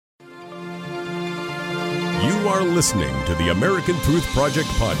You are listening to the American Truth Project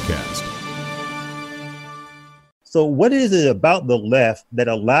podcast. So what is it about the left that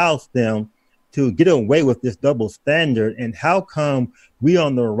allows them to get away with this double standard? And how come we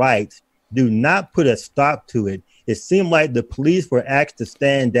on the right do not put a stop to it? It seemed like the police were asked to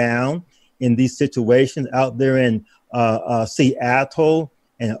stand down in these situations out there in Seattle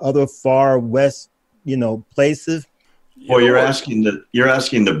and other far west, places. Well, you're asking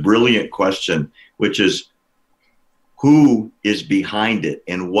the brilliant question, which is who is behind it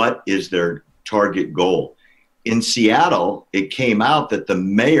and what is their target goal? In Seattle, it came out that the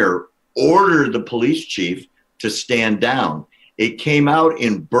mayor ordered the police chief to stand down. It came out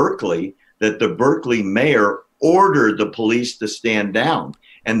in Berkeley that the Berkeley mayor ordered the police to stand down,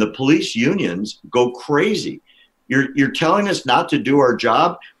 and the police unions go crazy. You're telling us not to do our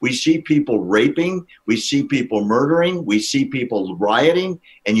job. We see people raping, we see people murdering, we see people rioting,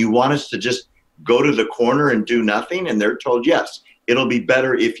 and you want us to just go to the corner and do nothing? And they're told, yes, it'll be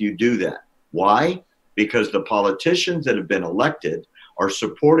better if you do that. Why? Because the politicians that have been elected are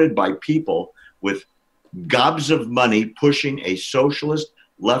supported by people with gobs of money pushing a socialist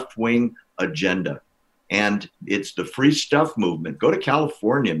left-wing agenda. And it's the free stuff movement. Go to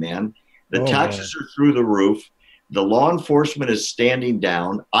California, man. The taxes are through the roof. The law enforcement is standing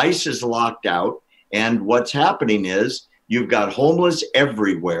down. ICE is locked out. And what's happening is you've got homeless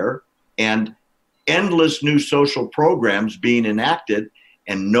everywhere and endless new social programs being enacted,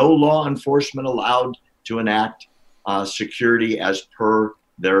 and no law enforcement allowed to enact security as per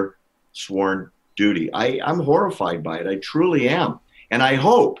their sworn duty. I'm horrified by it. I truly am. And I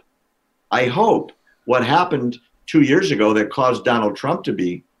hope what happened 2 years ago that caused Donald Trump to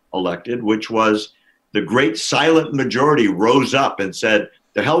be elected, which was the great silent majority rose up and said,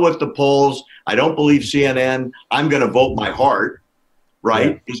 the hell with the polls. I don't believe CNN. I'm going to vote my heart,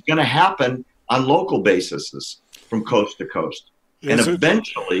 right? Yeah. Is going to happen on local bases from coast to coast. And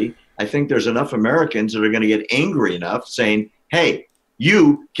eventually, I think there's enough Americans that are going to get angry enough saying, hey,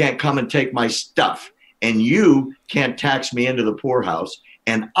 you can't come and take my stuff, and you can't tax me into the poorhouse,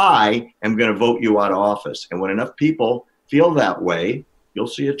 and I am going to vote you out of office. And when enough people feel that way, you'll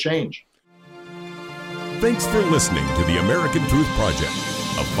see a change. Thanks for listening to the American Truth Project,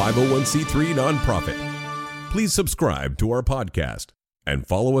 a 501c3 nonprofit. Please subscribe to our podcast and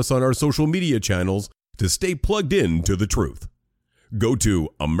follow us on our social media channels to stay plugged in to the truth. Go to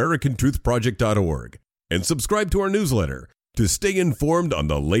americantruthproject.org and subscribe to our newsletter to stay informed on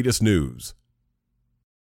the latest news.